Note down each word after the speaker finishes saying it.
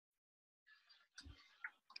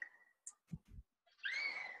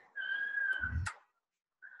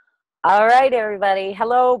All right, everybody.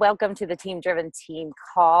 Hello. Welcome to the Team Driven Team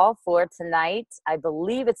call for tonight. I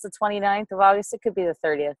believe it's the 29th of August. It could be the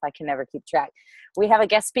 30th. I can never keep track. We have a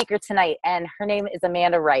guest speaker tonight, and her name is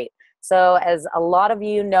Amanda Wright. So as a lot of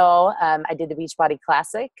you know, I did the Beachbody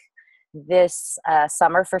Classic this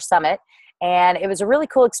summer for Summit, and it was a really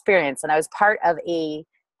cool experience. And I was part of a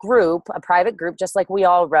group, a private group, just like we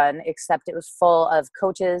all run, except it was full of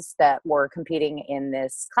coaches that were competing in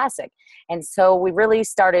this classic. And so we really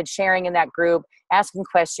started sharing in that group, asking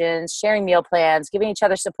questions, sharing meal plans, giving each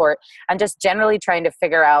other support, and just generally trying to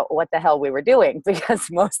figure out what the hell we were doing because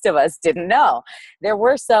most of us didn't know. There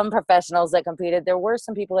were some professionals that competed. There were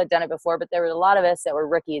some people that had done it before, but there were a lot of us that were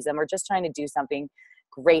rookies and we're just trying to do something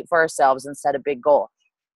great for ourselves and set a big goal.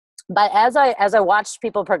 But as I watched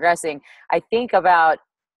people progressing, I think about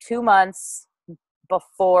 2 months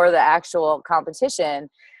before the actual competition,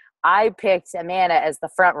 I picked Amanda as the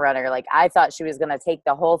front runner. Like I thought she was going to take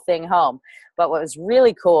the whole thing home. But what was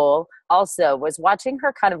really cool also was watching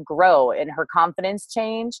her kind of grow and her confidence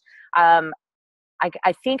change. I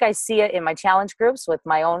think I see it in my challenge groups with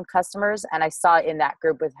my own customers, and I saw it in that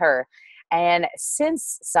group with her. And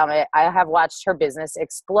since Summit, I have watched her business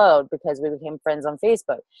explode because we became friends on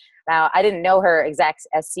Facebook. Now, I didn't know her exact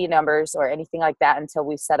SC numbers or anything like that until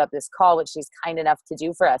we set up this call, which she's kind enough to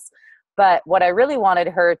do for us. But what I really wanted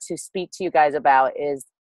her to speak to you guys about is,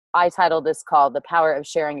 I titled this call The Power of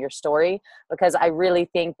Sharing Your Story, because I really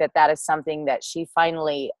think that that is something that she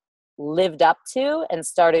finally lived up to and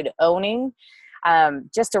started owning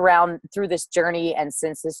just around through this journey and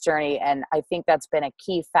since this journey. And I think that's been a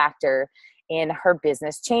key factor in her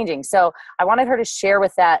business changing. So I wanted her to share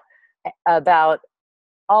with that about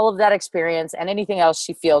all of that experience and anything else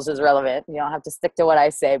she feels is relevant. You don't have to stick to what I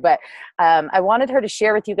say, but I wanted her to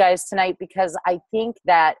share with you guys tonight because I think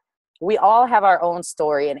that we all have our own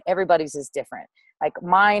story and everybody's is different. Like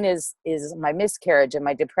mine is my miscarriage and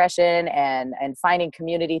my depression and finding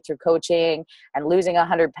community through coaching and losing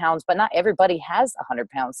 100 pounds. But not everybody has 100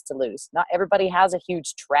 pounds to lose. Not everybody has a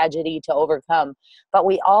huge tragedy to overcome. But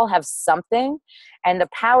we all have something. And the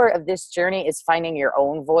power of this journey is finding your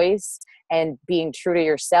own voice and being true to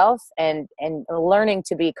yourself and learning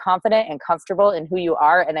to be confident and comfortable in who you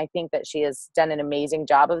are. And I think that she has done an amazing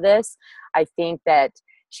job of this. I think that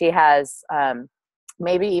she has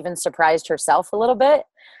maybe even surprised herself a little bit.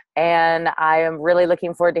 And I am really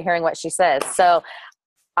looking forward to hearing what she says. So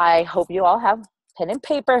I hope you all have pen and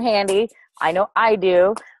paper handy. I know I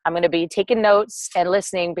do. I'm going to be taking notes and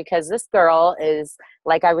listening because this girl is,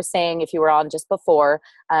 like I was saying, if you were on just before,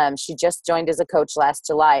 she just joined as a coach last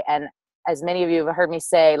July. And as many of you have heard me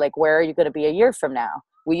say, like, where are you going to be a year from now?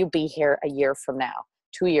 Will you be here a year from now,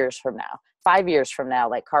 2 years from now, 5 years from now,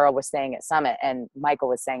 like Carl was saying at Summit and Michael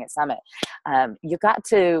was saying at Summit? You got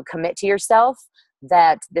to commit to yourself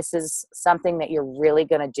that this is something that you're really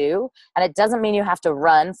going to do. And it doesn't mean you have to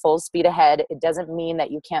run full speed ahead. It doesn't mean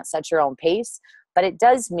that you can't set your own pace, but it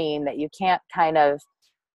does mean that you can't kind of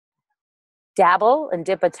dabble and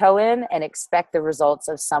dip a toe in and expect the results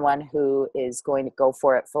of someone who is going to go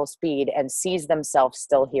for it full speed and sees themselves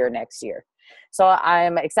still here next year. So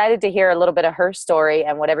I'm excited to hear a little bit of her story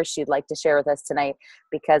and whatever she'd like to share with us tonight,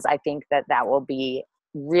 because I think that that will be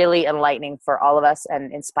really enlightening for all of us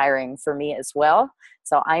and inspiring for me as well.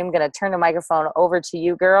 So I'm going to turn the microphone over to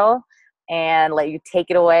you, girl, and let you take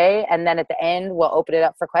it away. And then at the end, we'll open it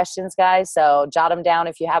up for questions, guys. So jot them down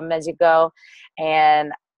if you have them as you go.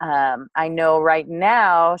 And I know right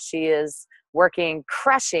now she is working,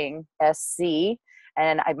 crushing SC,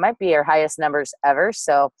 and it might be her highest numbers ever.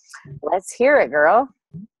 So let's hear it, girl.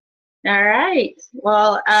 All right.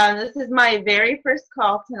 Well, this is my very first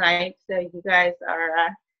call tonight, so you guys are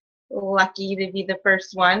lucky to be the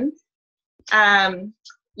first ones.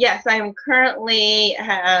 Yes, I'm currently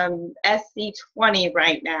SC20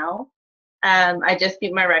 right now. I just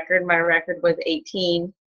beat my record. My record was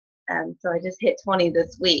 18, so I just hit 20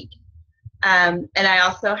 this week. And I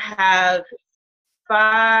also have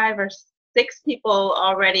 5 or 6 people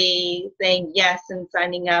already saying yes and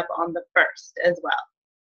signing up on the 1st as well.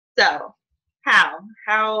 So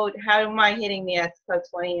how am I hitting the S Club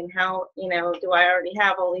 20, and how, do I already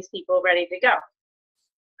have all these people ready to go?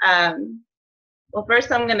 Well,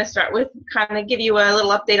 first I'm going to start with kind of give you a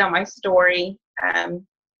little update on my story and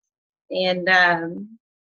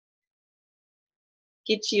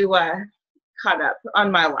get you caught up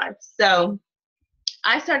on my life. So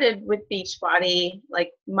I started with Beachbody,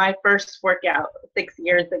 like my first workout 6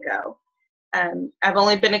 years ago. I've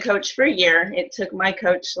only been a coach for a year. It took my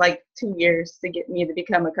coach like 2 years to get me to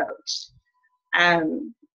become a coach.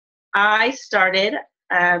 I started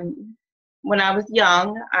when I was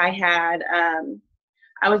young. I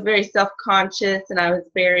I was very self-conscious, and I was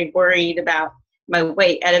very worried about my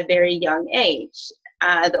weight at a very young age.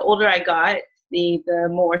 The older I got, the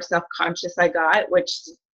more self-conscious I got, which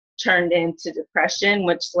turned into depression,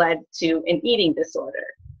 which led to an eating disorder.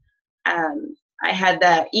 I had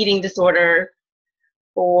that eating disorder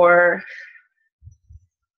for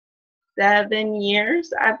 7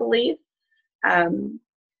 years, I believe. And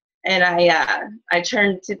I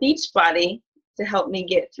turned to Beachbody to help me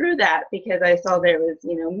get through that, because I saw there was,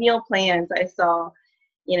 meal plans. I saw,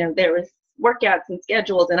 there was workouts and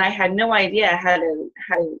schedules, and I had no idea how to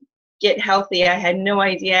get healthy. I had no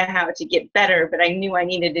idea how to get better, but I knew I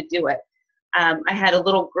needed to do it. I had a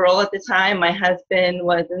little girl at the time. My husband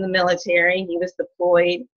was in the military. He was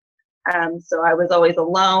deployed. So I was always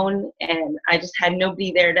alone, and I just had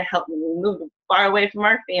nobody there to help me. We moved far away from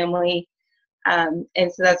our family. And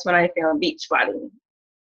so that's when I found Beachbody.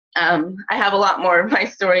 I have a lot more of my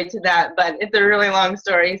story to that, but it's a really long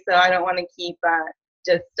story, so I don't want to keep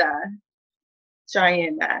try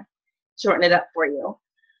and shorten it up for you.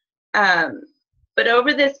 But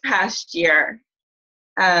over this past year,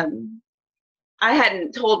 I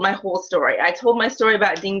hadn't told my whole story. I told my story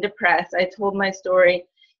about being depressed. I told my story,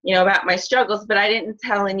 about my struggles, but I didn't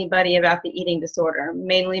tell anybody about the eating disorder,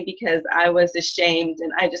 mainly because I was ashamed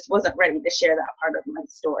and I just wasn't ready to share that part of my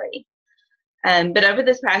story. But over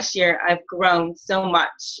this past year, I've grown so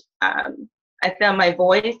much. I found my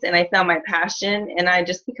voice, and I found my passion, and I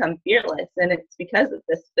just become fearless. And it's because of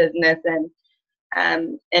this business, I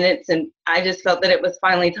just felt that it was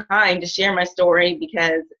finally time to share my story,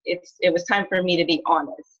 because it was time for me to be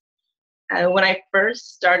honest. When I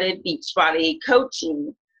first started Beachbody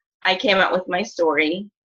coaching, I came out with my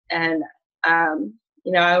story, and I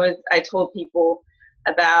told people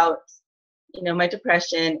about my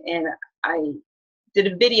depression, and I did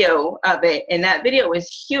a video of it, and that video was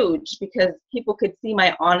huge because people could see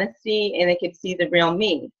my honesty and they could see the real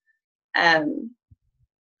me. I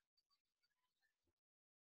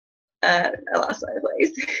lost my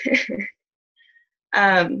place.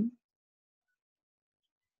 I'm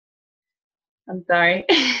sorry.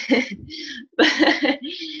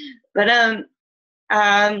 but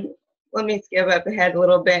let me skip up ahead a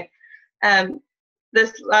little bit.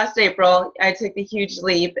 This last April, I took a huge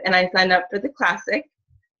leap, and I signed up for the Classic.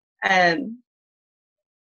 And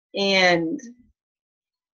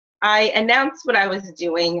I announced what I was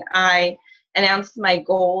doing. I announced my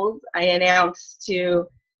goals. I announced to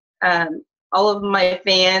all of my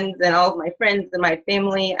fans and all of my friends and my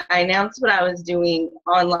family, I announced what I was doing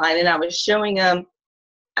online, and I was showing them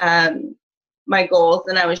my goals,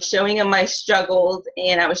 and I was showing them my struggles,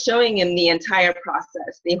 and I was showing them the entire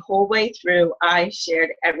process. The whole way through, I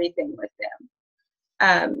shared everything with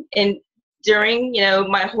them. And during,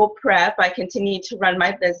 my whole prep, I continued to run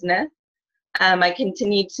my business. I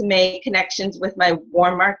continued to make connections with my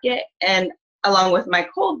warm market and along with my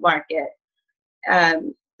cold market.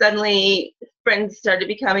 Suddenly, friends started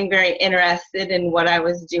becoming very interested in what I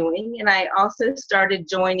was doing, and I also started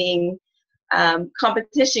joining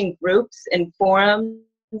competition groups and forums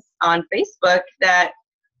on Facebook that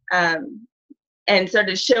and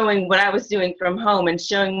started showing what I was doing from home and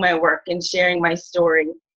showing my work and sharing my story.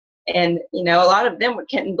 And a lot of them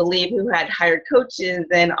couldn't believe, who had hired coaches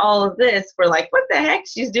and all of this, were like, what the heck,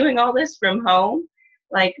 she's doing all this from home?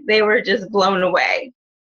 Like, they were just blown away.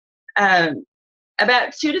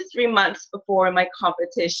 About 2 to 3 months before my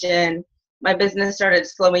competition, my business started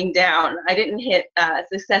slowing down. I didn't hit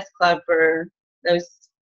Success Club for those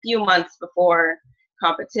few months before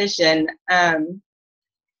competition. And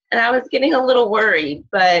I was getting a little worried,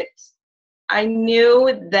 but I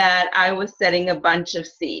knew that I was setting a bunch of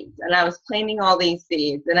seeds, and I was planting all these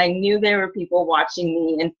seeds, and I knew there were people watching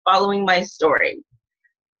me and following my story.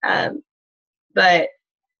 So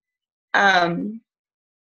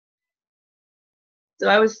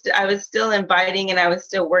I was still inviting, and I was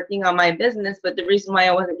still working on my business, but the reason why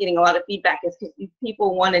I wasn't getting a lot of feedback is because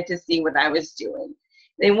people wanted to see what I was doing.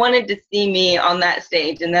 They wanted to see me on that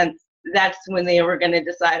stage, and that's when they were going to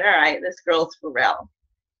decide, all right, this girl's for real.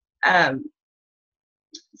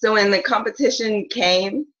 So when the competition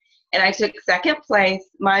came and I took second place,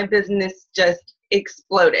 my business just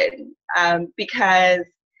exploded because,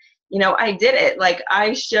 I did it. Like,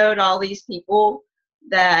 I showed all these people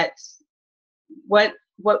that what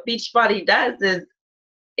Beachbody does is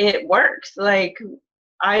it works. Like,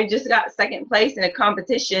 I just got second place in a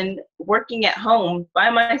competition working at home by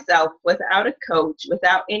myself without a coach,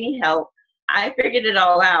 without any help. I figured it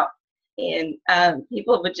all out. And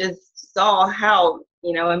people would just saw how,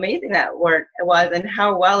 amazing that work was and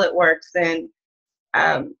how well it works. And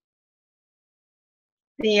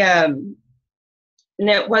the and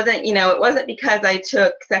it wasn't, it wasn't because I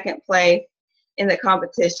took second place in the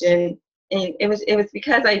competition, and it was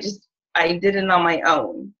because I did it on my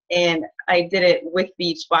own, and I did it with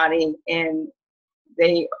Beachbody, and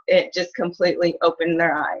it just completely opened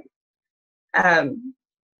their eyes.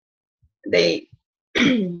 They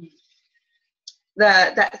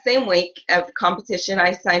that same week of the competition,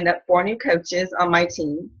 I signed up 4 new coaches on my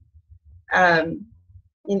team.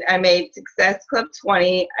 I made Success Club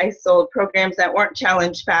 20. I sold programs that weren't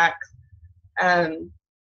challenge packs,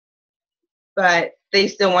 but they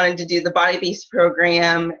still wanted to do the Body Beast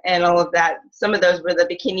program and all of that. Some of those were the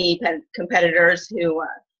bikini competitors who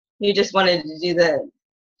just wanted to do the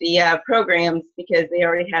programs because they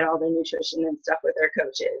already had all their nutrition and stuff with their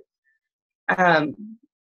coaches.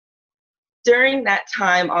 During that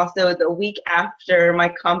time, also the week after my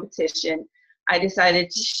competition, I decided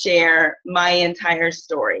to share my entire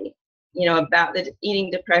story, about the eating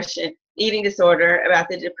disorder, about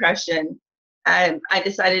the depression. I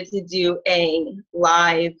decided to do a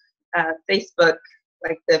live Facebook,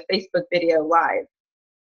 like the Facebook video live.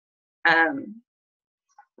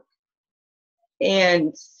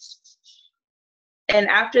 And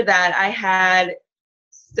after that, I had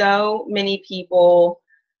so many people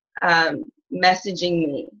messaging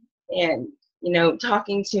me and,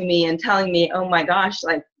 talking to me and telling me, oh my gosh,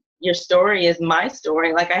 like your story is my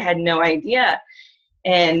story. Like I had no idea.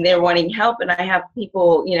 And they're wanting help. And I have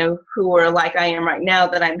people, who are like I am right now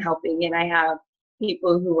that I'm helping. And I have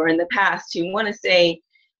people who were in the past who want to stay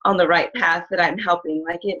on the right path that I'm helping.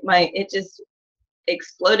 Like it just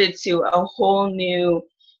exploded to a whole new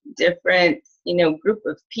different, group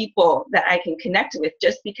of people that I can connect with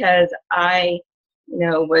just because I,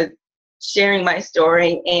 was sharing my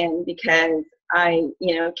story and because I,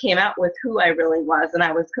 came out with who I really was and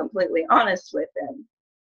I was completely honest with them.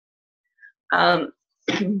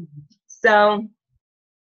 So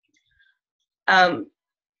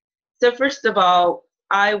first of all,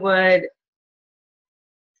 I would,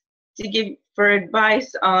 to give for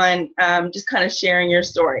advice on just kind of sharing your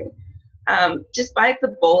story. Just bite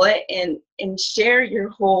the bullet and share your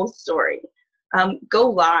whole story. Go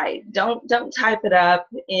live. Don't type it up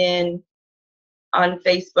on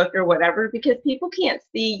Facebook or whatever, because people can't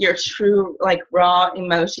see your true, like, raw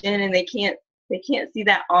emotion, and they can't see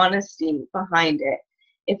that honesty behind it.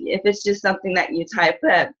 If it's just something that you type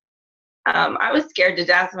up. I was scared to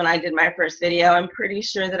death when I did my first video. I'm pretty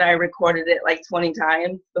sure that I recorded it like 20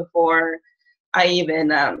 times before I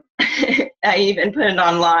even I even put it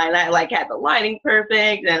online. I had the lighting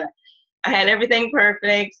perfect and I had everything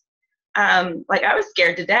perfect. Like I was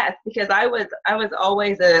scared to death because I was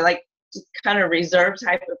always a just kind of reserved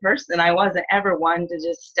type of person. I wasn't ever one to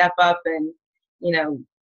just step up and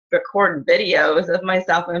record videos of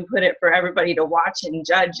myself and put it for everybody to watch and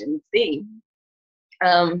judge and see.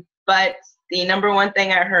 But the number one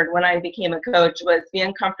thing I heard when I became a coach was be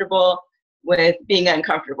uncomfortable with being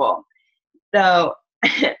uncomfortable. So,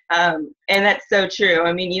 and that's so true.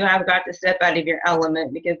 I mean, you have got to step out of your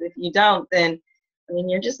element, because if you don't, then, I mean,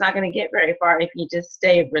 you're just not going to get very far if you just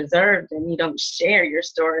stay reserved and you don't share your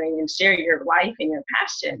story and share your life and your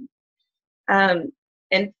passion.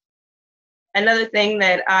 And another thing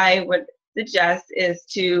that I would suggest is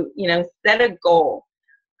to, set a goal.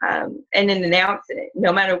 And then announce it,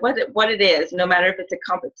 no matter what it is, no matter if it's a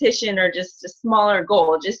competition or just a smaller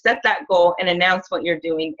goal. Just set that goal and announce what you're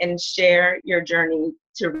doing and share your journey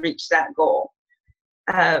to reach that goal.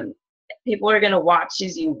 People are going to watch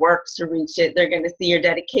as you work to reach it. They're going to see your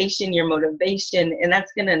dedication, your motivation, and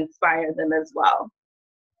that's going to inspire them as well.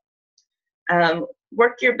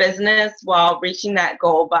 Work your business while reaching that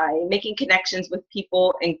goal by making connections with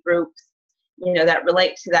people and groups that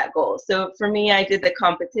relate to that goal. So for me, I did the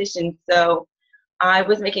competition. So I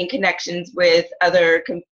was making connections with other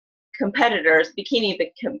competitors, bikini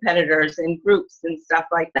competitors and groups and stuff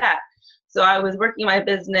like that. So I was working my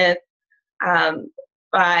business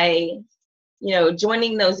by,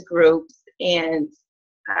 joining those groups and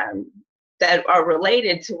that are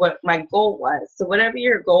related to what my goal was. So whatever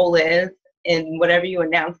your goal is and whatever you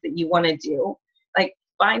announce that you want to do,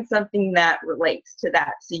 find something that relates to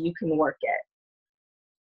that so you can work it.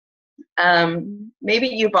 Maybe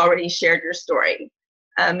you've already shared your story.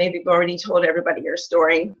 Maybe you've already told everybody your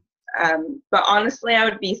story. But honestly, I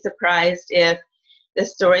would be surprised if the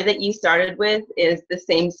story that you started with is the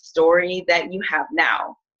same story that you have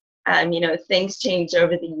now. Things change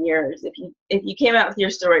over the years. If you came out with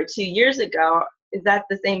your story 2 years ago, is that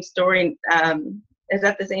the same story? Is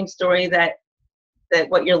that the same story that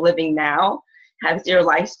what you're living now? Has your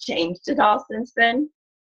life changed at all since then?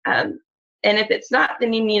 And if it's not,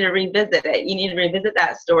 then you need to revisit it. You need to revisit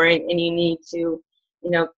that story, and you need to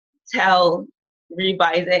tell,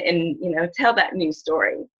 revise it, and, tell that new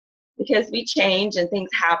story, because we change and things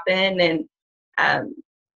happen, and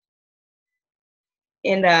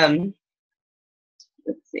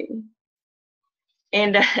let's see,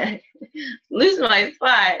 and lose my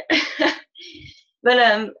spot.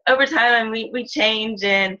 But over time, we change,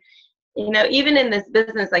 and even in this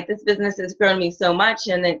business, like, this business has grown me so much,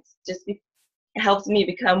 and it's just helps me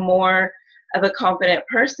become more of a confident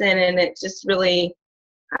person, and it just really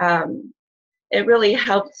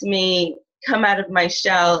helped me come out of my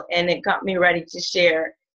shell, and it got me ready to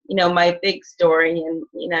share my big story, and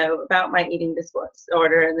about my eating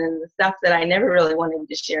disorder, and then the stuff that I never really wanted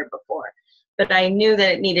to share before, but I knew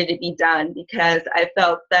that it needed to be done, because I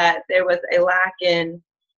felt that there was a lack in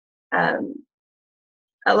the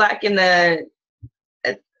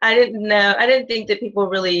I didn't think that people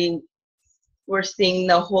really were seeing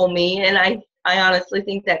the whole me, and I honestly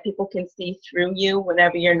think that people can see through you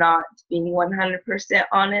whenever you're not being 100%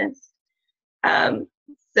 honest.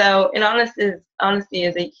 So, and honesty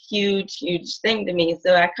is a huge, huge thing to me.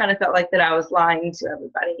 So I kind of felt like that I was lying to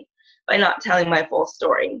everybody by not telling my full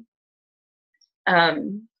story.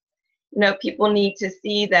 People need to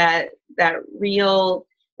see that real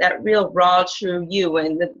raw, true you.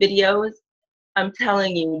 And the videos, I'm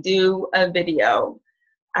telling you, do a video.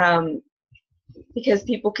 Because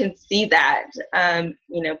people can see that.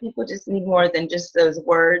 People just need more than just those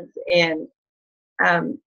words, and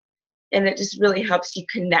it just really helps you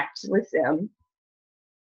connect with them.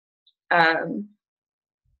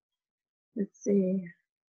 Let's see.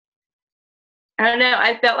 I don't know.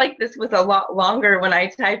 I felt like this was a lot longer when I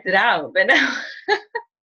typed it out, but now,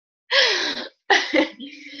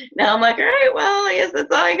 now I'm like, all right, well, I guess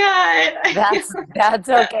that's all I got. That's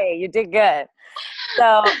okay. You did good.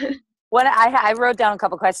 So when I wrote down a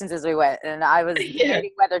couple questions as we went, and I was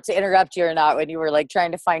debating whether to interrupt you or not when you were like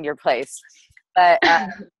trying to find your place. But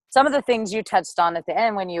some of the things you touched on at the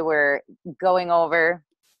end when you were going over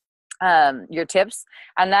your tips,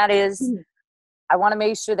 and that is, I want to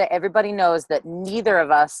make sure that everybody knows that neither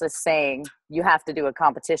of us is saying you have to do a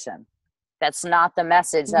competition. That's not the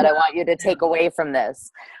message that I want you to take away from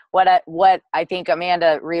this. What I think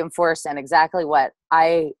Amanda reinforced, and exactly what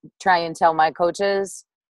I try and tell my coaches,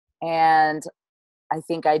 and I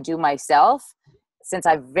think I do myself since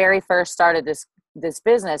I very first started this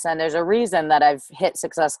business. And there's a reason that I've hit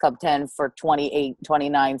Success Club 10 for 28,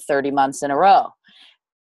 29, 30 months in a row.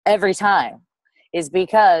 Every time is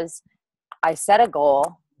because I set a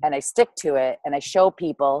goal and I stick to it, and I show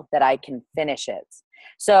people that I can finish it.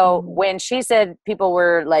 So when she said people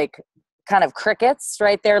were like kind of crickets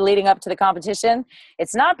right there leading up to the competition,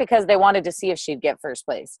 it's not because they wanted to see if she'd get first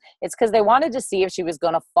place. It's because they wanted to see if she was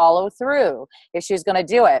going to follow through, if she was going to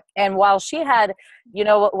do it. And while she had,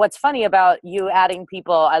 what's funny about you adding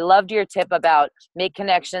people, I loved your tip about make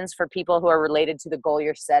connections for people who are related to the goal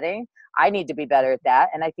you're setting. I need to be better at that.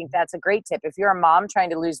 And I think that's a great tip. If you're a mom trying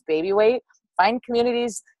to lose baby weight, find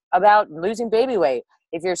communities about losing baby weight.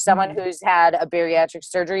 If you're someone who's had a bariatric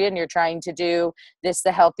surgery and you're trying to do this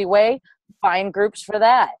the healthy way, find groups for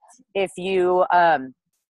that. If you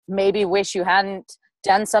maybe wish you hadn't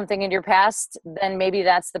done something in your past, then maybe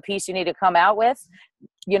that's the piece you need to come out with.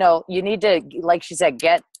 You need to, like she said,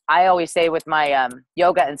 I always say with my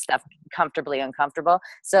yoga and stuff, comfortably uncomfortable.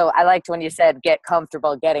 So I liked when you said get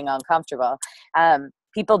comfortable getting uncomfortable.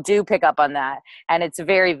 People do pick up on that, and it's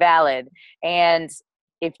very valid. And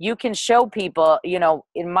if you can show people,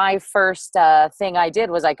 in my first thing I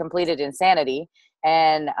did was I completed Insanity,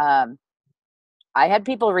 and I had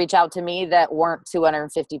people reach out to me that weren't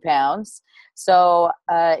 250 pounds. So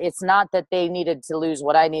it's not that they needed to lose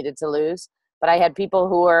what I needed to lose, but I had people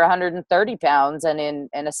who were 130 pounds and in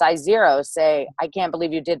a size 0 say, I can't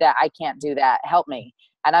believe you did that. I can't do that. Help me.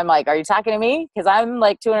 And I'm like, are you talking to me? Because I'm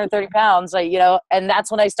like 230 pounds, and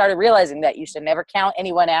that's when I started realizing that you should never count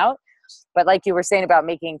anyone out. But like you were saying about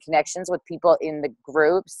making connections with people in the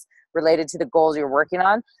groups related to the goals you're working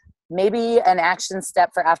on, maybe an action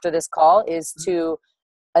step for after this call is to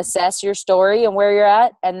assess your story and where you're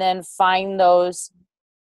at, and then find those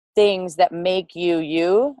things that make you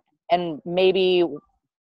you, and maybe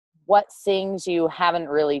what things you haven't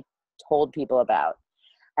really told people about.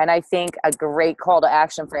 And I think a great call to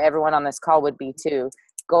action for everyone on this call would be to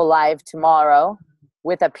go live tomorrow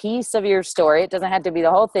with a piece of your story. It doesn't have to be the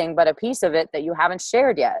whole thing, but a piece of it that you haven't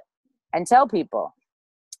shared yet, and tell people.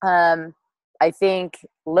 I think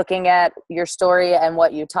looking at your story and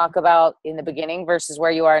what you talk about in the beginning versus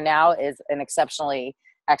where you are now is an exceptionally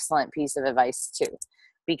excellent piece of advice too.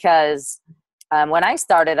 Because when I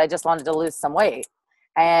started, I just wanted to lose some weight.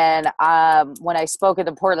 And when I spoke at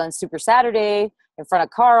the Portland Super Saturday, in front of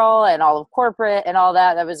Carl and all of corporate and all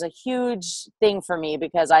that. That was a huge thing for me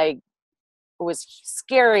because it was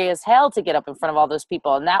scary as hell to get up in front of all those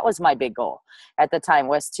people. And that was my big goal at the time,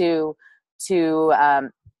 was to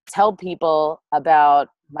tell people about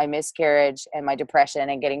my miscarriage and my depression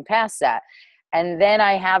and getting past that. And then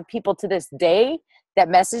I have people to this day that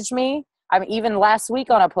message me. Even last week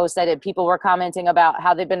on a post I did, people were commenting about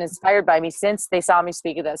how they've been inspired by me since they saw me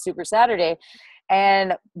speak at that Super Saturday.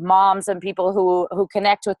 And moms and people who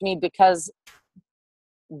connect with me because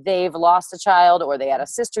they've lost a child or they had a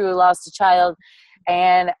sister who lost a child.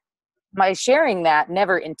 And my sharing that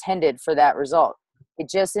never intended for that result. It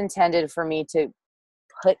just intended for me to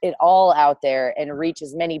put it all out there and reach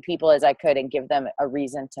as many people as I could and give them a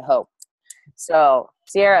reason to hope. So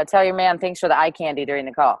Sierra, tell your man thanks for the eye candy during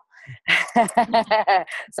the call.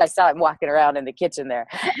 So I saw him walking around in the kitchen there.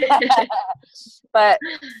 But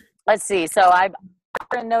let's see. So I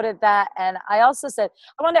noted that. And I also said,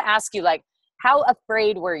 I wanted to ask you, like, how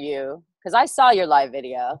afraid were you? Because I saw your live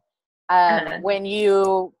video when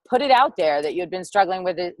you put it out there that you had been struggling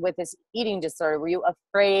with this eating disorder. Were you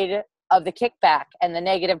afraid of the kickback and the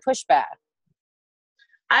negative pushback?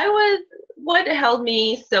 What held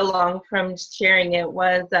me so long from sharing it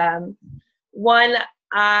was, one,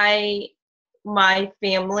 my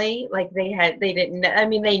family, like they didn't know, I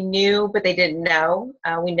mean, they knew, but they didn't know.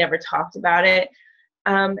 We never talked about it.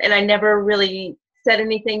 And I never really said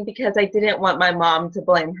anything because I didn't want my mom to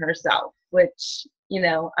blame herself, which, you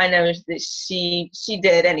know, I know that she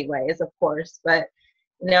did anyways, of course, but,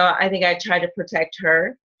 you know, I think I tried to protect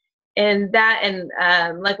her. And that, and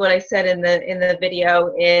like what I said in the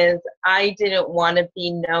video is I didn't want to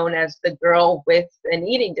be known as the girl with an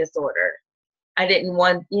eating disorder. I didn't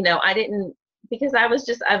want, you know, because I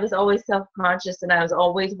was always self-conscious and I was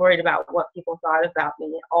always worried about what people thought about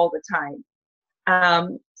me all the time.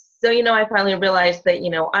 So, you know, I finally realized that, you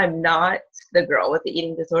know, I'm not the girl with the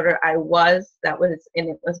eating disorder. And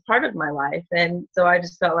it was part of my life. And so I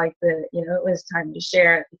just felt like it was time to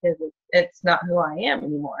share it because it's not who I am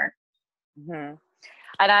anymore. Mm-hmm.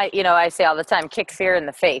 And I say all the time, kick fear in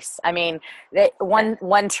the face. I mean,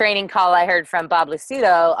 one training call I heard from Bob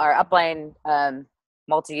Lucido, our upline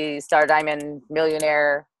multi-Star Diamond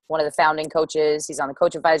millionaire, one of the founding coaches. He's on the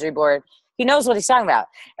coach advisory board. He knows what he's talking about.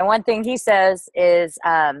 And one thing he says is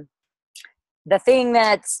the thing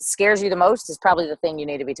that scares you the most is probably the thing you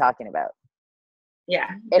need to be talking about.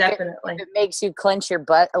 Yeah, definitely. If it makes you clench your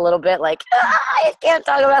butt a little bit, like, I can't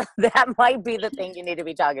talk about that, might be the thing you need to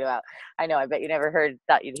be talking about. I know, I bet you never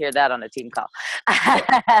thought you'd hear that on a team call.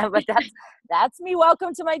 But that's me.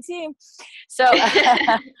 Welcome to my team. So,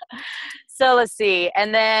 so let's see.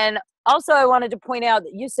 And then also I wanted to point out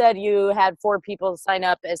that you said you had 4 people sign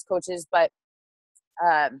up as coaches, but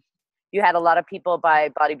you had a lot of people buy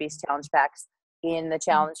Body Beast challenge packs in the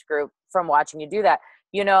challenge group from watching you do that.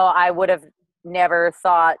 You know, I would have never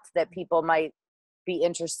thought that people might be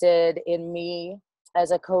interested in me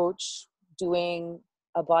as a coach doing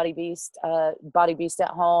a Body Beast at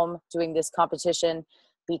home, doing this competition,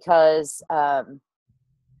 because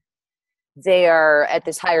they are at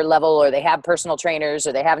this higher level, or they have personal trainers,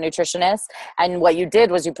 or they have nutritionists. And what you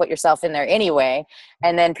did was you put yourself in there anyway.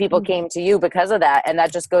 And then people came to you because of that. And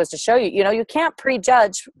that just goes to show you, you know, you can't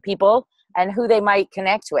prejudge people and who they might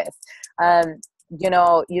connect with. You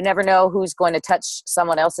know, you never know who's going to touch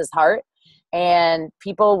someone else's heart, and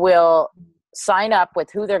people will sign up with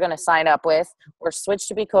who they're going to sign up with, or switch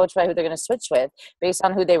to be coached by who they're going to switch with based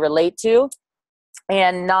on who they relate to.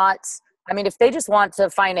 And not, I mean, if they just want to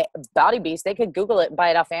find a Body Beast, they could Google it and buy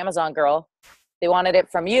it off Amazon, girl. They wanted it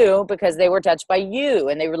from you because they were touched by you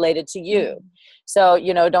and they related to you. So,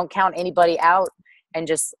 you know, don't count anybody out, and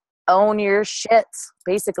just own your shit,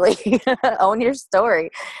 basically. Own your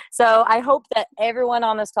story. So I hope that everyone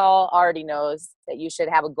on this call already knows that you should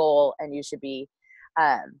have a goal and you should be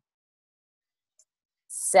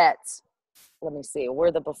set. Let me see.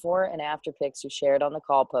 Were the before and after pics you shared on the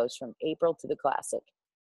call post from April to the Classic?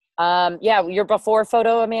 Yeah, your before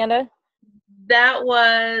photo, Amanda? That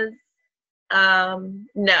was,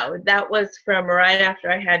 no, that was from right after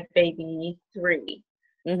I had baby 3.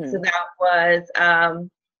 Mm-hmm. So that was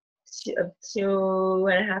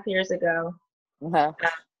 2.5 years ago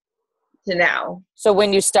to now. So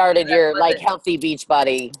when you started your like healthy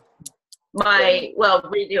Beachbody,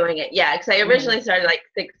 redoing it, yeah, because I originally started like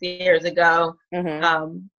 6 years ago.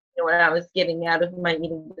 When I was getting out of my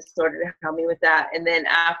eating disorder to help me with that, and then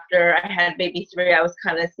after I had baby 3, I was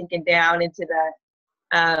kind of sinking down into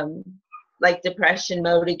that like depression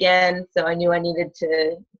mode again. So I knew I needed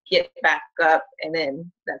to get back up. And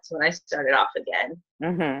then that's when I started off again.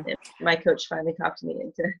 Mm-hmm. And my coach finally talked me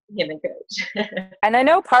into being a coach. And I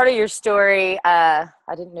know part of your story, I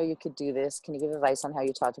didn't know you could do this. Can you give advice on how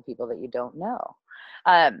you talk to people that you don't know?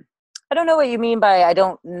 I don't know what you mean by I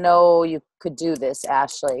don't know you could do this,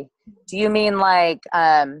 Ashley. Do you mean like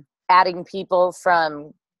adding people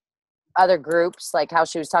from other groups, like how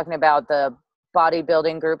she was talking about the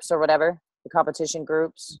bodybuilding groups or whatever, the competition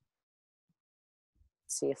groups?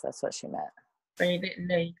 Let's see if that's what she meant. Or you didn't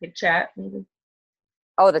know you could chat, maybe?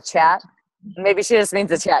 Oh, the chat? Maybe she just means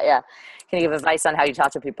the chat, yeah. Can you give advice on how you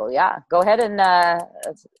talk to people? Yeah, go ahead and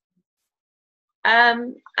I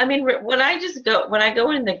mean, when I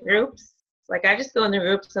go in the groups, like I just go in the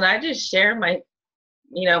groups and I just share my,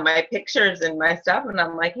 my pictures and my stuff. And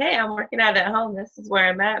I'm like, hey, I'm working out at home. This is where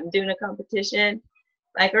I'm at. I'm doing a competition.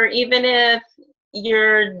 Like, or even if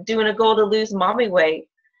you're doing a goal to lose mommy weight,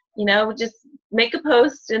 just make a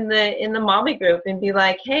post in the mommy group and be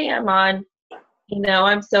like, hey, I'm on,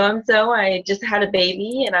 I'm so-and-so. I just had a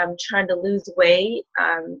baby and I'm trying to lose weight.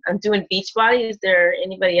 I'm doing Beachbody. Is there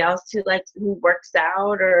anybody else who works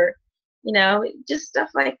out or, just stuff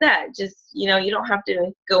like that. Just, you don't have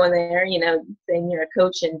to go in there, saying you're a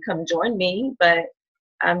coach and come join me, but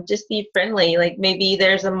just be friendly. Like maybe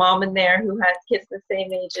there's a mom in there who has kids the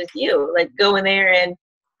same age as you. Like go in there and,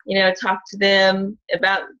 talk to them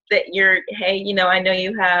about that hey, I know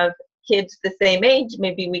you have kids the same age.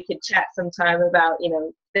 Maybe we could chat sometime about,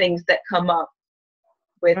 things that come up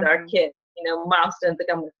with our kids, milestones that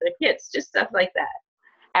come with their kids, just stuff like that.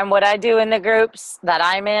 And what I do in the groups that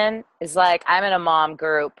I'm in is like, I'm in a mom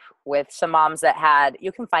group with some moms that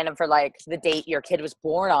you can find them for like the date your kid was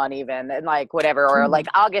born on even, and like whatever, or like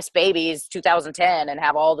August babies 2010, and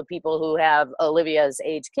have all the people who have Olivia's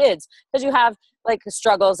age kids, because you have like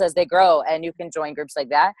struggles as they grow, and you can join groups like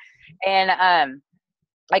that. And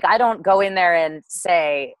like I don't go in there and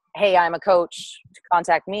say, hey, I'm a coach, to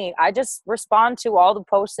contact me. I just respond to all the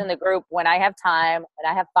posts in the group when I have time, and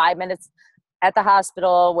I have 5 minutes at the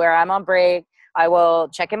hospital where I'm on break. I will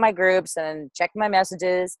check in my groups and check my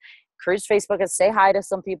messages, cruise Facebook and say hi to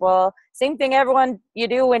some people. Same thing you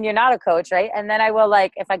do when you're not a coach, right? And then I will,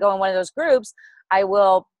 like, if I go in one of those groups, I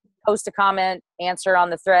will post a comment, answer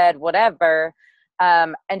on the thread, whatever,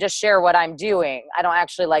 and just share what I'm doing. I don't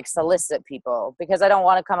actually like solicit people because I don't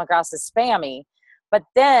want to come across as spammy. But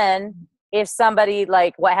then if somebody,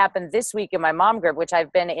 like what happened this week in my mom group, which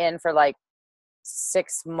I've been in for like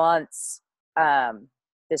 6 months,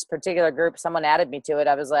 this particular group, someone added me to it.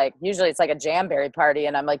 I was like, usually it's like a Jamberry party,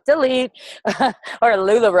 and I'm like, delete. Or a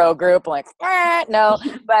LuLaRoe group. I'm like, no,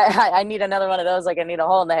 but I need another one of those. Like I need a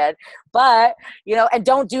hole in the head. But, and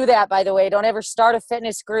don't do that, by the way. Don't ever start a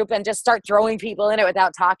fitness group and just start throwing people in it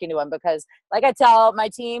without talking to them, because like I tell my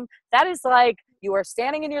team, that is like you are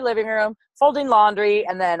standing in your living room folding laundry,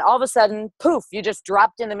 and then all of a sudden, poof, you just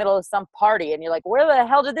dropped in the middle of some party, and you're like, where the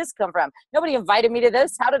hell did this come from? Nobody invited me to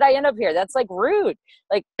this. How did I end up here? That's like rude.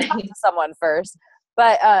 Like talk to someone first.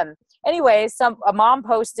 But anyway, a mom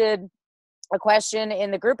posted a question in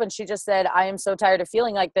the group, and she just said, I am so tired of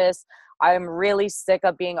feeling like this. I'm really sick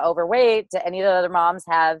of being overweight. Do any of the other moms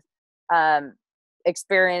have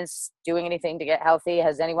experience doing anything to get healthy?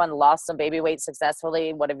 Has anyone lost some baby weight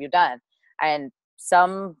successfully? What have you done? And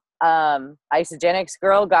some Isogenics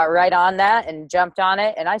girl got right on that and jumped on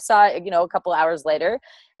it. And I saw it, a couple hours later,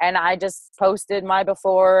 and I just posted my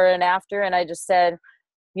before and after. And I just said,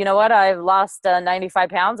 you know what? I've lost 95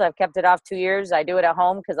 pounds. I've kept it off 2 years. I do it at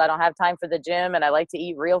home because I don't have time for the gym, and I like to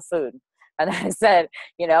eat real food. And I said,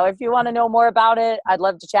 if you want to know more about it, I'd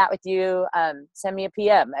love to chat with you. Send me a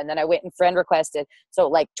PM. And then I went and friend requested. So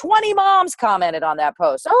like 20 moms commented on that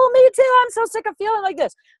post. Oh, me too. I'm so sick of feeling like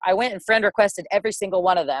this. I went and friend requested every single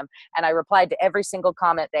one of them. And I replied to every single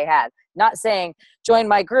comment they had. Not saying, join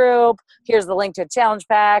my group. Here's the link to a challenge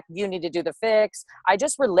pack. You need to do the fix. I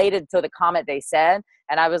just related to the comment they said.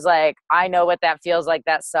 And I was like, I know what that feels like.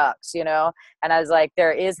 That sucks, And I was like,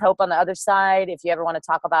 there is hope on the other side. If you ever want to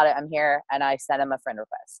talk about it, I'm here. And I sent him a friend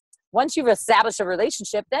request. Once you've established a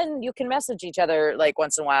relationship, then you can message each other like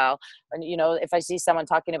once in a while. And, if I see someone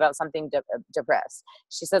talking about something depressed.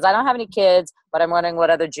 She says, I don't have any kids, but I'm wondering what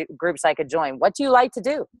other groups I could join. What do you like to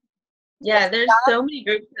do? Yeah, there's so many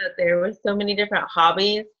groups out there with so many different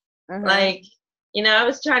hobbies. Mm-hmm. Like, I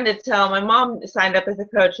was trying to tell, my mom signed up as a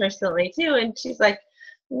coach recently too, and she's like,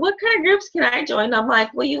 what kind of groups can I join? I'm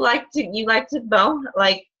like, well, you like to bow,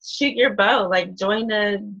 like shoot your bow, like join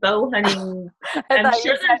a bow hunting. I'm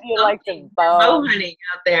sure there's you like to bow hunting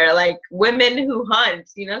out there, like women who hunt,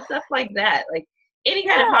 stuff like that. Like any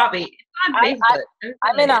kind of hobby. It's on I, I, Facebook.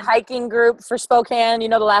 I'm in a hiking group for Spokane. You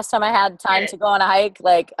know, the last time I had time Yeah. to go on a hike,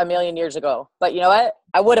 like a million years ago. But you know what?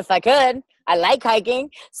 I would if I could. I like hiking,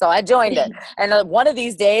 so I joined it. And one of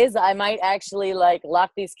these days, I might actually like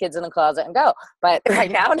lock these kids in the closet and go. But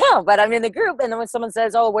right now, no. But I'm in the group, and then when someone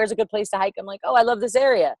says, "Oh, where's a good place to hike?" I'm like, "Oh, I love this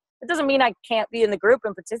area." It doesn't mean I can't be in the group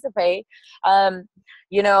and participate.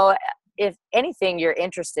 You know, if anything you're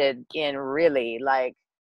interested in, really, like.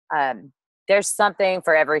 There's something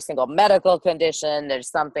for every single medical condition. There's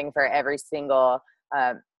something for every single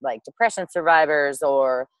like depression survivors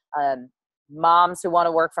or moms who want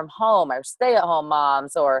to work from home or stay-at-home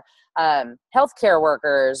moms or healthcare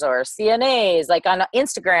workers or CNAs. Like on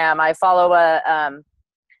Instagram, I follow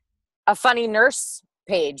a funny nurse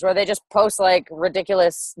page where they just post like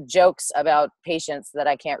ridiculous jokes about patients that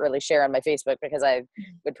I can't really share on my Facebook because I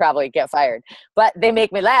would probably get fired, but they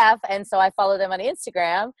make me laugh. And so I follow them on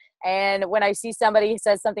Instagram. And when I see somebody who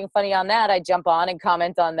says something funny on that, I jump on and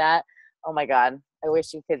comment on that. Oh my God. I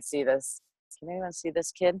wish you could see this. Can anyone see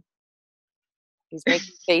this kid? He's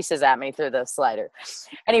making faces at me through the slider.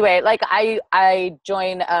 Anyway, like I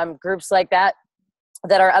join groups like that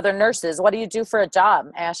are other nurses. What do you do for a job,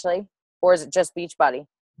 Ashley? Or is it just Beachbody?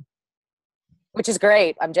 Which is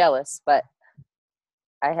great. I'm jealous, but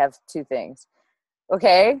I have two things.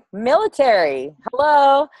 Okay, military.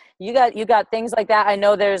 Hello. You got things like that. I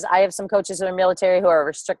know I have some coaches who are military who are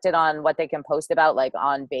restricted on what they can post about, like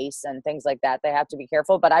on base and things like that. They have to be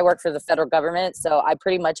careful, but I work for the federal government, so I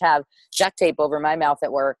pretty much have duct tape over my mouth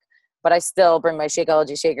at work, but I still bring my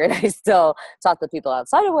Shakeology shaker and I still talk to people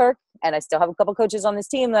outside of work, and I still have a couple coaches on this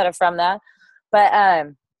team that are from that.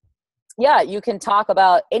 But yeah, you can talk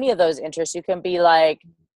about any of those interests. You can be like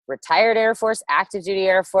retired Air Force, active duty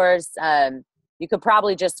Air Force. You could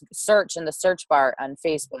probably just search in the search bar on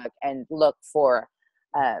Facebook and look for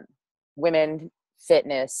women,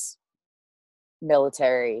 fitness,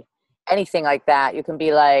 military, anything like that. You can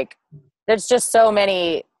be like, there's just so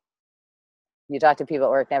many. You talk to people at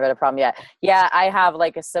work, never had a problem yet. Yeah, I have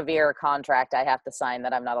like a severe contract I have to sign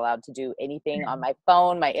that I'm not allowed to do anything on my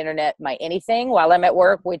phone, my internet, my anything while I'm at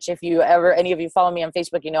work, which if you ever, any of you follow me on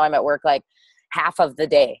Facebook, you know I'm at work like half of the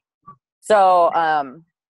day. So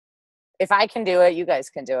if I can do it, you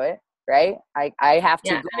guys can do it, right? I have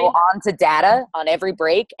to go on to data on every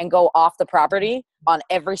break and go off the property on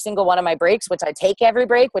every single one of my breaks, which I take every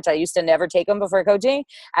break, which I used to never take them before coaching.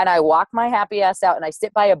 And I walk my happy ass out and I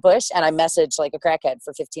sit by a bush and I message like a crackhead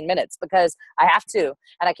for 15 minutes because I have to,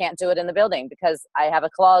 and I can't do it in the building because I have a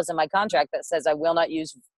clause in my contract that says I will not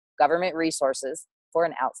use government resources for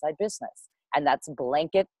an outside business. And that's a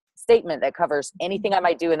blanket statement that covers anything I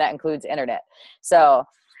might do, and that includes internet. So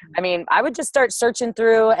I mean, I would just start searching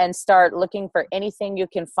through and start looking for anything you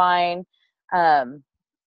can find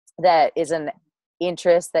that is an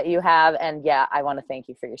interest that you have. And yeah, I want to thank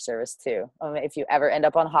you for your service too. If you ever end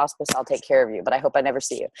up on hospice, I'll take care of you, but I hope I never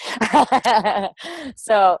see you.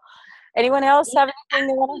 So anyone else have anything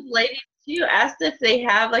they want to? Ladies too asked if they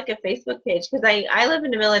have like a Facebook page, because I live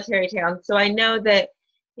in a military town, so I know that,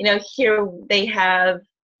 you know, here they have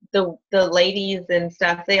the ladies and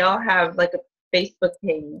stuff, they all have like a Facebook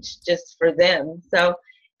page just for them. So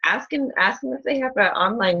asking if they have an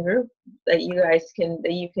online group that you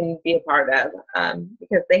can be a part of,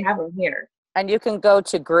 because they have them here. And you can go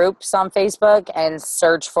to groups on Facebook and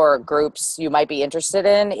search for groups you might be interested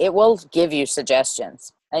in. It will give you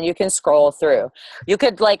suggestions and you can scroll through. You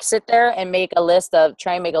could like sit there and try and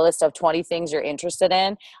make a list of 20 things you're interested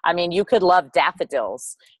in. I mean, you could love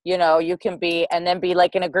daffodils, you know, you can be, and then be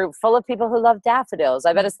like in a group full of people who love daffodils.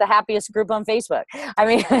 I bet it's the happiest group on Facebook. I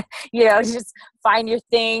mean, you know, just find your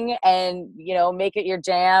thing and, you know, make it your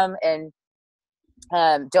jam, and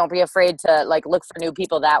don't be afraid to like look for new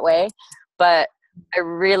people that way. But I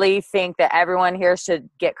really think that everyone here should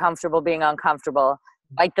get comfortable being uncomfortable.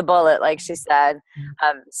 Bite the bullet, like she said.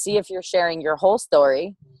 See if you're sharing your whole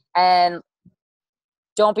story, and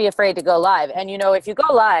don't be afraid to go live. And, you know, if you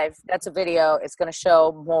go live, that's a video. It's going to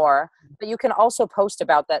show more. But you can also post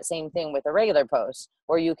about that same thing with a regular post,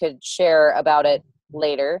 or you could share about it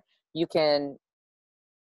later. You can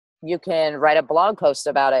write a blog post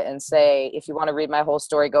about it and say, if you want to read my whole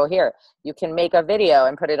story, go here. You can make a video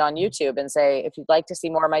and put it on YouTube and say, if you'd like to see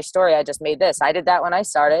more of my story, I just made this. I did that when I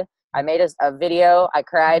started. I made a video. I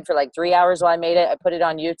cried for like 3 hours while I made it. I put it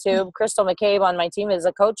on YouTube. Crystal McCabe on my team is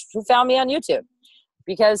a coach who found me on YouTube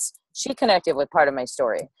because she connected with part of my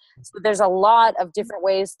story. So there's a lot of different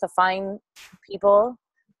ways to find people.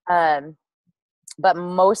 But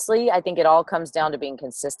mostly I think it all comes down to being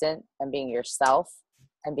consistent and being yourself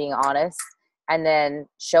and being honest and then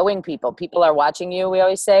showing people are watching you. We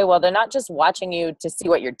always say, well, they're not just watching you to see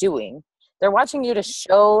what you're doing. They're watching you to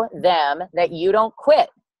show them that you don't quit.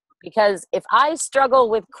 Because if I struggle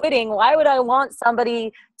with quitting, why would I want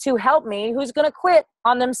somebody to help me who's going to quit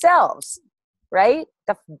on themselves, right?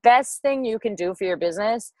 The best thing you can do for your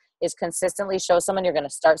business is consistently show someone you're going to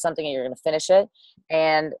start something and you're going to finish it,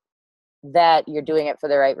 and that you're doing it for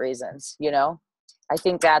the right reasons. I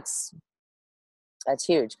think that's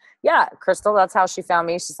huge. Yeah, Crystal, that's how she found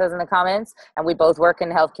me. She says in the comments, and we both work in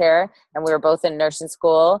healthcare, and we were both in nursing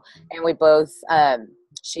school, and we both,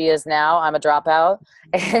 she is now, I'm a dropout,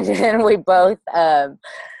 and then we both,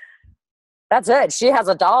 that's it. She has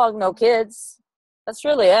a dog, no kids. That's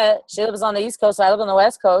really it. She lives on the East Coast. I live on the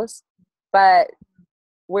West Coast, but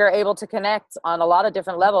we're able to connect on a lot of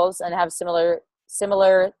different levels and have similar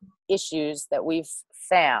issues that we've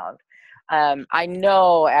found. I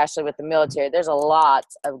know, Ashley, with the military, there's a lot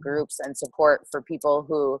of groups and support for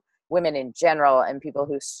women in general, and people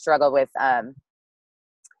who struggle with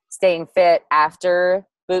staying fit after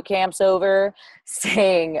boot camp's over,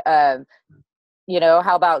 staying,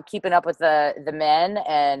 how about keeping up with the men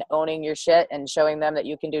and owning your shit and showing them that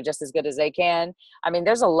you can do just as good as they can. I mean,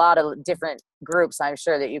 there's a lot of different groups, I'm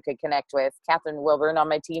sure, that you could connect with. Catherine Wilburn on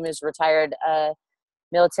my team is retired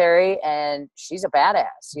military, and she's a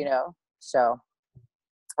badass, So,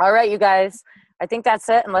 all right, you guys, I think that's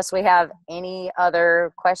it, unless we have any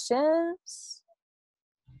other questions.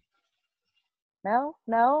 No?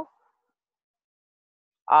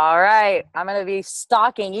 All right, I'm going to be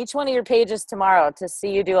stalking each one of your pages tomorrow to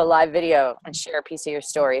see you do a live video and share a piece of your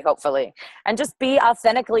story, hopefully. And just be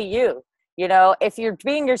authentically you. If you're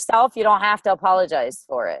being yourself, you don't have to apologize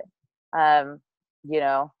for it.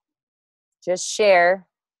 Just share,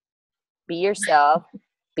 be yourself,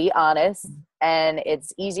 be honest, and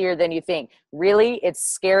it's easier than you think. Really, it's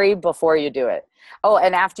scary before you do it. Oh,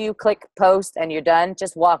 and after you click post and you're done,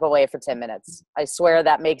 just walk away for 10 minutes. I swear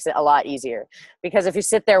that makes it a lot easier. Because if you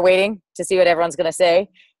sit there waiting to see what everyone's going to say,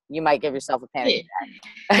 you might give yourself a panic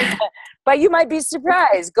attack. But you might be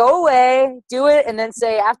surprised. Go away, do it, and then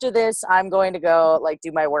say, after this, I'm going to go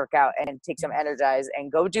do my workout and take some Energize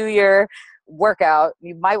and go do your workout.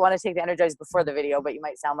 You might want to take the Energize before the video, but you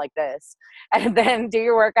might sound like this. And then do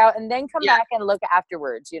your workout and then come back and look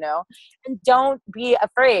afterwards, And don't be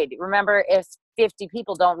afraid. Remember, if 50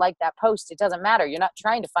 people don't like that post, it doesn't matter. You're not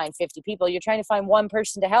trying to find 50 people. You're trying to find one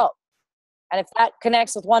person to help. And if that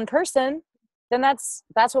connects with one person, then that's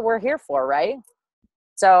what we're here for, right?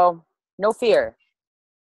 So no fear,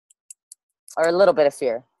 or a little bit of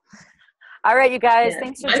fear. All right, you guys,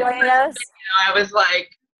 thanks for joining us. I was like,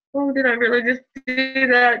 oh, did I really just do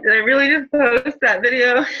that? Did I really just post that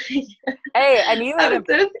video? Hey, and you I'm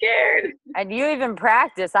so scared. And you even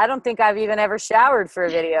practice. I don't think I've even ever showered for a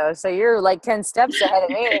video, so you're like 10 steps ahead of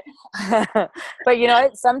me.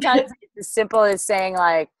 But sometimes it's as simple as saying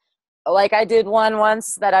like I did one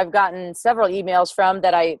once that I've gotten several emails from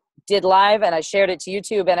that I did live, and I shared it to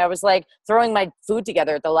YouTube, and I was like throwing my food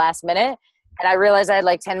together at the last minute, and I realized I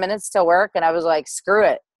had 10 minutes till work, and I was like, screw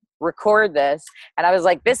it, record this. And I was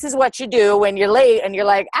like, this is what you do when you're late and you're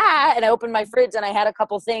like, and I opened my fridge and I had a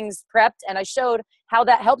couple things prepped, and I showed how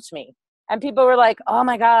that helped me. And people were like, oh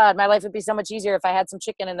my God, my life would be so much easier if I had some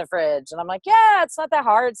chicken in the fridge. And I'm like, yeah, it's not that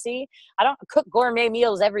hard. See, I don't cook gourmet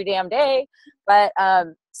meals every damn day, but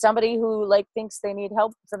somebody who thinks they need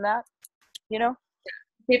help from that,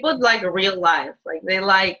 People like real life. They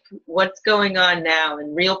like what's going on now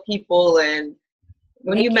and real people. And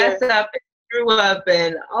when you mess up and screw up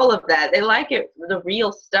and all of that, they like it, the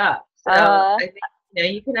real stuff. So I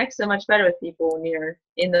think you connect so much better with people when you're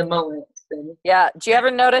in the moment. Yeah. Do you ever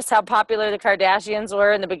notice how popular the Kardashians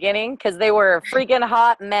were in the beginning? Because they were a freaking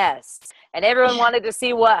hot mess. And everyone wanted to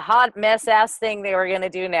see what hot mess ass thing they were going to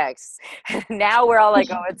do next. Now we're all like,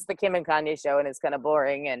 oh, it's the Kim and Kanye show, and it's kind of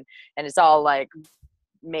boring. And it's all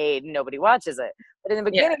made, and nobody watches it. But in the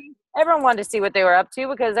beginning, everyone wanted to see what they were up to,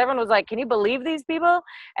 because everyone was like, can you believe these people?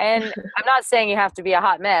 And I'm not saying you have to be a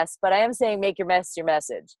hot mess, but I am saying make your mess your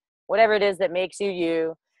message. Whatever it is that makes you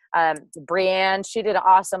you. Brienne, she did an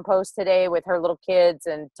awesome post today with her little kids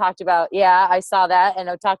and talked about, I saw that, and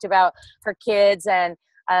talked about her kids and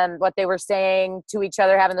what they were saying to each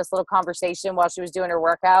other, having this little conversation while she was doing her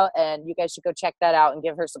workout. And you guys should go check that out and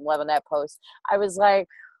give her some love on that post. I was like,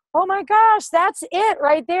 oh my gosh, that's it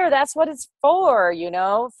right there. That's what it's for.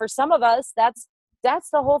 For some of us, that's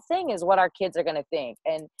the whole thing, is what our kids are going to think.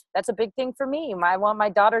 And that's a big thing for me. I want my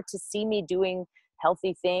daughter to see me doing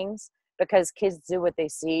healthy things, because kids do what they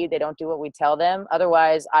see. They don't do what we tell them.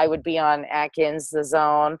 Otherwise, I would be on Atkins, The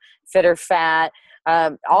Zone, Fit or Fat,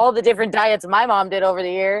 all the different diets my mom did over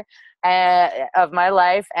the year. of my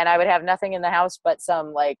life, and I would have nothing in the house but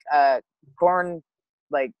some like corn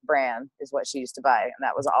like bran is what she used to buy, and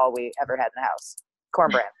that was all we ever had in the house.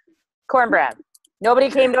 Corn bran.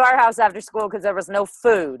 Nobody came to our house after school because there was no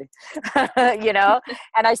food, you know?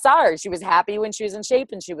 And I saw her. She was happy when she was in shape,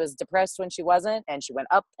 and she was depressed when she wasn't. And she went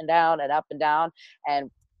up and down and up and down.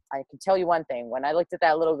 And I can tell you one thing. When I looked at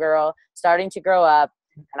that little girl starting to grow up,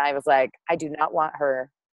 and I was like, I do not want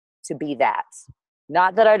her to be that.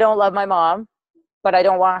 Not that I don't love my mom, but I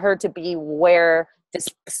don't want her to be where this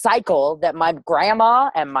cycle that my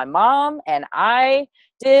grandma and my mom and I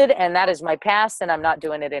did. And that is my past, and I'm not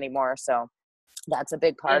doing it anymore. So that's a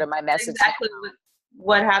big part of my message. Exactly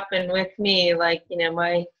what happened with me. Like, you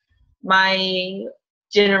know, my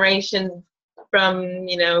generation from,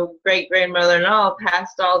 you know, great grandmother and all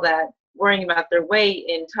passed all that worrying about their weight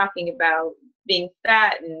and talking about being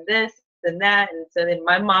fat and this and that. And so then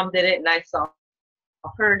my mom did it, and I saw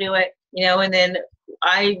her do it, you know, and then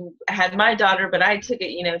I had my daughter, but I took it,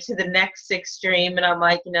 you know, to the next extreme. And I'm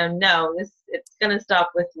like, you know, no, it's going to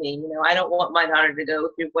stop with me. You know, I don't want my daughter to go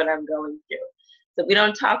through what I'm going through. So we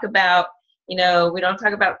don't talk about, you know, we don't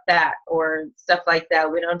talk about fat or stuff like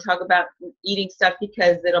that. We don't talk about eating stuff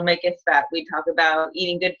because it'll make us fat. We talk about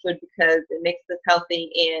eating good food because it makes us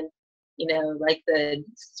healthy, and, you know, like the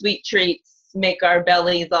sweet treats make our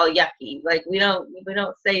bellies all yucky. Like we don't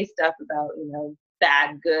say stuff about, you know,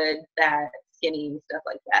 bad, good, fat, skinny, stuff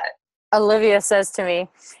like that. Olivia says to me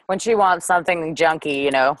when she wants something junky,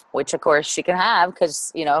 you know, which of course she can have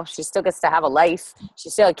because, you know, she still gets to have a life.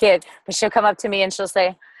 She's still a kid, but she'll come up to me and she'll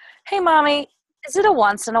say, hey, mommy, is it a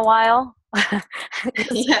once in a while?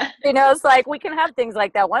 Yeah. You know, it's like we can have things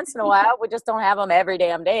like that once in a while. We just don't have them every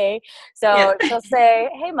damn day. So she'll say,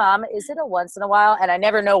 hey, mom, is it a once in a while? And I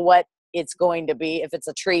never know what it's going to be, if it's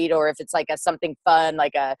a treat or if it's like something fun,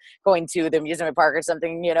 like going to the amusement park or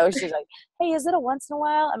something, you know. She's like, hey, is it a once in a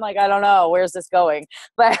while? I'm like, I don't know, where's this going?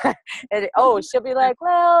 But she'll be like,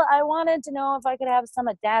 well, I wanted to know if I could have some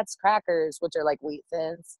of dad's crackers, which are like wheat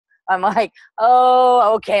thins. I'm like,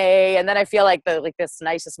 oh, okay. And then I feel like this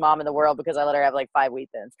nicest mom in the world because I let her have like 5 wheat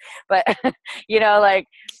thins. But you know, like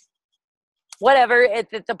whatever.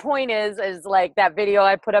 The point is like that video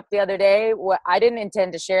I put up the other day. I didn't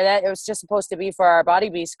intend to share that. It was just supposed to be for our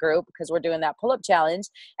Body Beast group because we're doing that pull-up challenge.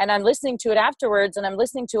 And I'm listening to it afterwards, and I'm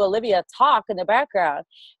listening to Olivia talk in the background.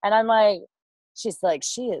 And I'm like, she's like,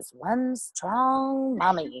 she is one strong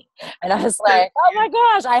mommy. And I was like, oh my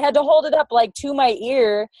gosh, I had to hold it up like to my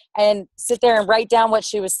ear and sit there and write down what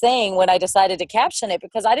she was saying when I decided to caption it,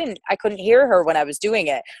 because I couldn't hear her when I was doing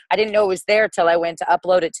it. I didn't know it was there till I went to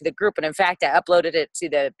upload it to the group. And in fact, I uploaded it to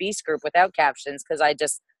the Beast group without captions because I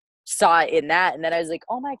just saw it in that. And then I was like,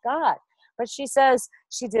 oh my God. But she says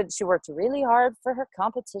she worked really hard for her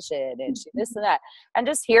competition and she this and that. And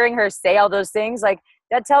just hearing her say all those things, like,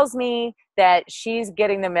 that tells me that she's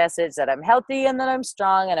getting the message that I'm healthy and that I'm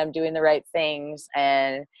strong and I'm doing the right things.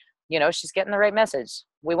 And, you know, she's getting the right message.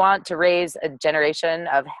 We want to raise a generation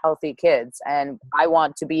of healthy kids. And I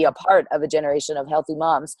want to be a part of a generation of healthy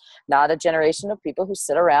moms, not a generation of people who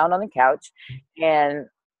sit around on the couch and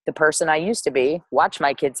the person I used to be, watch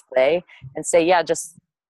my kids play and say, yeah, just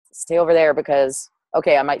stay over there because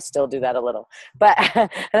okay, I might still do that a little, but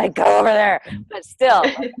like go over there. But still,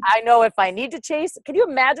 like, I know if I need to chase, can you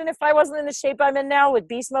imagine if I wasn't in the shape I'm in now with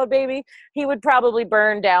beast mode, baby? He would probably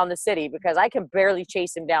burn down the city because I can barely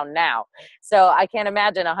chase him down now. So I can't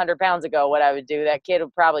imagine 100 pounds ago what I would do. That kid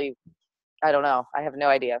would probably, I don't know. I have no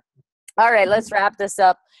idea. All right, let's wrap this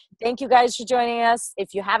up. Thank you guys for joining us.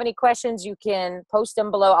 If you have any questions, you can post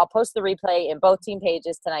them below. I'll post the replay in both team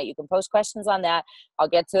pages tonight. You can post questions on that. I'll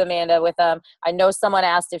get to Amanda with them. I know someone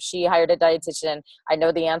asked if she hired a dietitian. I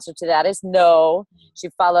know the answer to that is no. She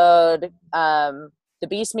followed the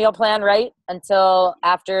Beast meal plan, right? Until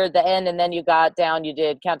after the end, and then you got down, you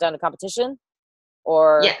did Countdown to Competition?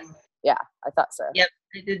 Or Yes. Yeah, I thought so. Yep,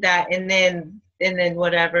 I did that. And then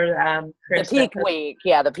whatever. The peak week.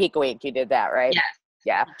 Yeah, the peak week. You did that, right? Yes.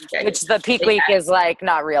 Yeah. Okay. Which the peak week is like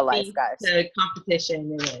not real life, guys. The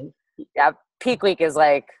competition is. Yeah, peak week is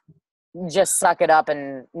like just suck it up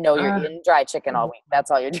and know you're eating dry chicken all week. That's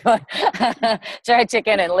all you're doing. Dry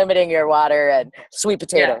chicken and limiting your water and sweet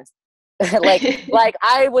potatoes. Yeah. like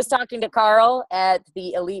I was talking to Carl at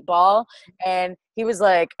the elite ball and he was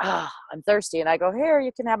like, I'm thirsty. And I go, here,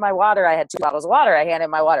 you can have my water. I had 2 bottles of water. I handed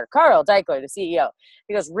my water. Carl Deichler, the CEO.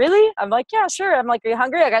 He goes, really? I'm like, yeah, sure. I'm like, are you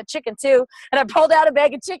hungry? I got chicken too. And I pulled out a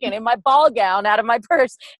bag of chicken in my ball gown out of my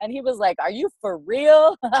purse. And he was like, are you for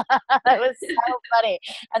real? That was so funny.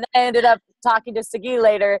 And then I ended up talking to Sagi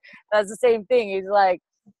later. That's the same thing. He's like,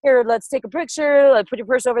 here, let's take a picture. Let's put your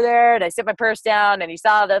purse over there. And I set my purse down and he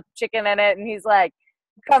saw the chicken in it and he's like,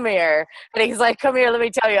 come here. And he's like, come here, let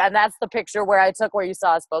me tell you. And that's the picture where I took where you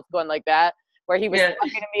saw us both going like that, where he was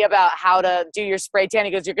talking to me about how to do your spray tan.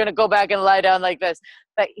 He goes, you're going to go back and lie down like this.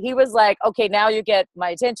 But he was like, okay, now you get my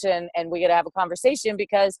attention and we got to have a conversation,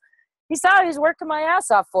 because he saw I was working my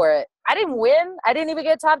ass off for it. I didn't win. I didn't even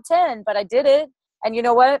get top 10, but I did it. And you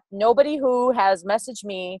know what? Nobody who has messaged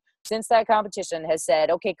me since that competition has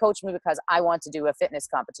said, okay, coach me because I want to do a fitness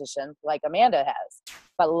competition like Amanda has.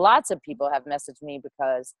 But lots of people have messaged me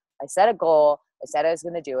because I set a goal, I said I was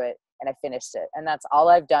going to do it, and I finished it. And that's all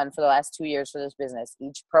I've done for the last 2 years for this business.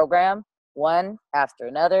 Each program, one after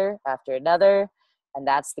another, and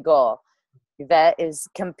that's the goal. Yvette is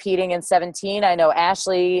competing in 17. I know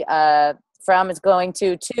Ashley is going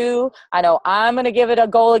to too. I know I'm going to give it a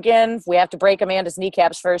goal again. We have to break Amanda's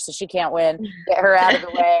kneecaps first so she can't win. Get her out of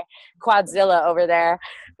the way. Quadzilla over there.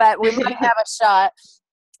 But we might have a shot.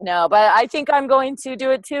 No, but I think I'm going to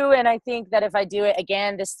do it too. And I think that if I do it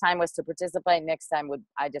again, this time was to participate. Next time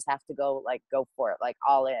I just have to go for it, like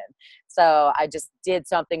all in. So I just did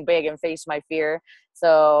something big and faced my fear.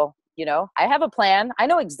 So, you know, I have a plan. I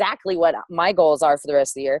know exactly what my goals are for the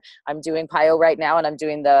rest of the year. I'm doing PIO right now, and I'm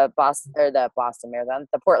doing the Boston Marathon,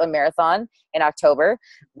 the Portland Marathon in October.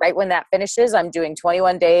 Right when that finishes, I'm doing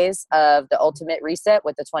 21 days of the Ultimate Reset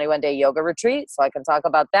with the 21-day yoga retreat. So I can talk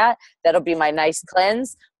about that. That'll be my nice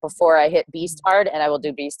cleanse before I hit Beast hard, and I will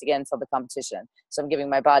do Beast again until the competition. So I'm giving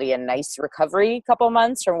my body a nice recovery couple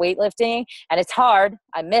months from weightlifting, and it's hard.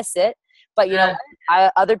 I miss it. But, you know,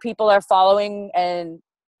 other people are following and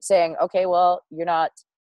saying, okay, well, you're not,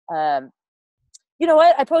 you know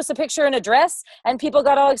what? I posted a picture in a dress and people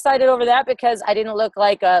got all excited over that because I didn't look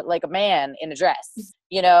like a man in a dress,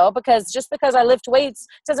 you know, because just because I lift weights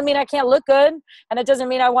doesn't mean I can't look good. And it doesn't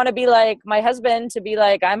mean I want to be like my husband, to be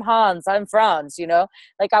like, I'm Hans, I'm Franz, you know,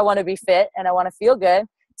 like I want to be fit and I want to feel good.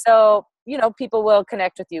 So, you know, people will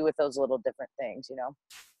connect with you with those little different things, you know.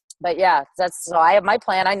 But yeah, so I have my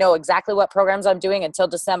plan. I know exactly what programs I'm doing until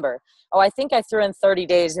December. Oh, I think I threw in 30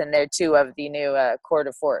 days in there too of the new Core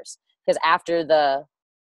de Force, because after the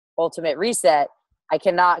Ultimate Reset, I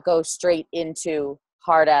cannot go straight into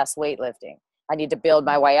hard ass weightlifting. I need to build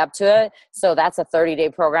my way up to it. So that's a 30-day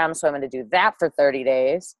program. So I'm going to do that for 30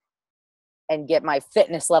 days and get my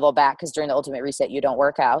fitness level back, because during the Ultimate Reset, you don't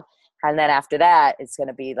work out. And then after that, it's going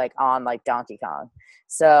to be like on like Donkey Kong.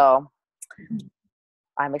 So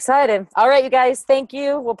I'm excited. All right, you guys. Thank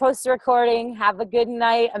you. We'll post the recording. Have a good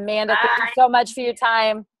night. Amanda, thank you so much for your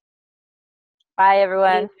time. Bye,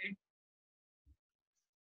 everyone.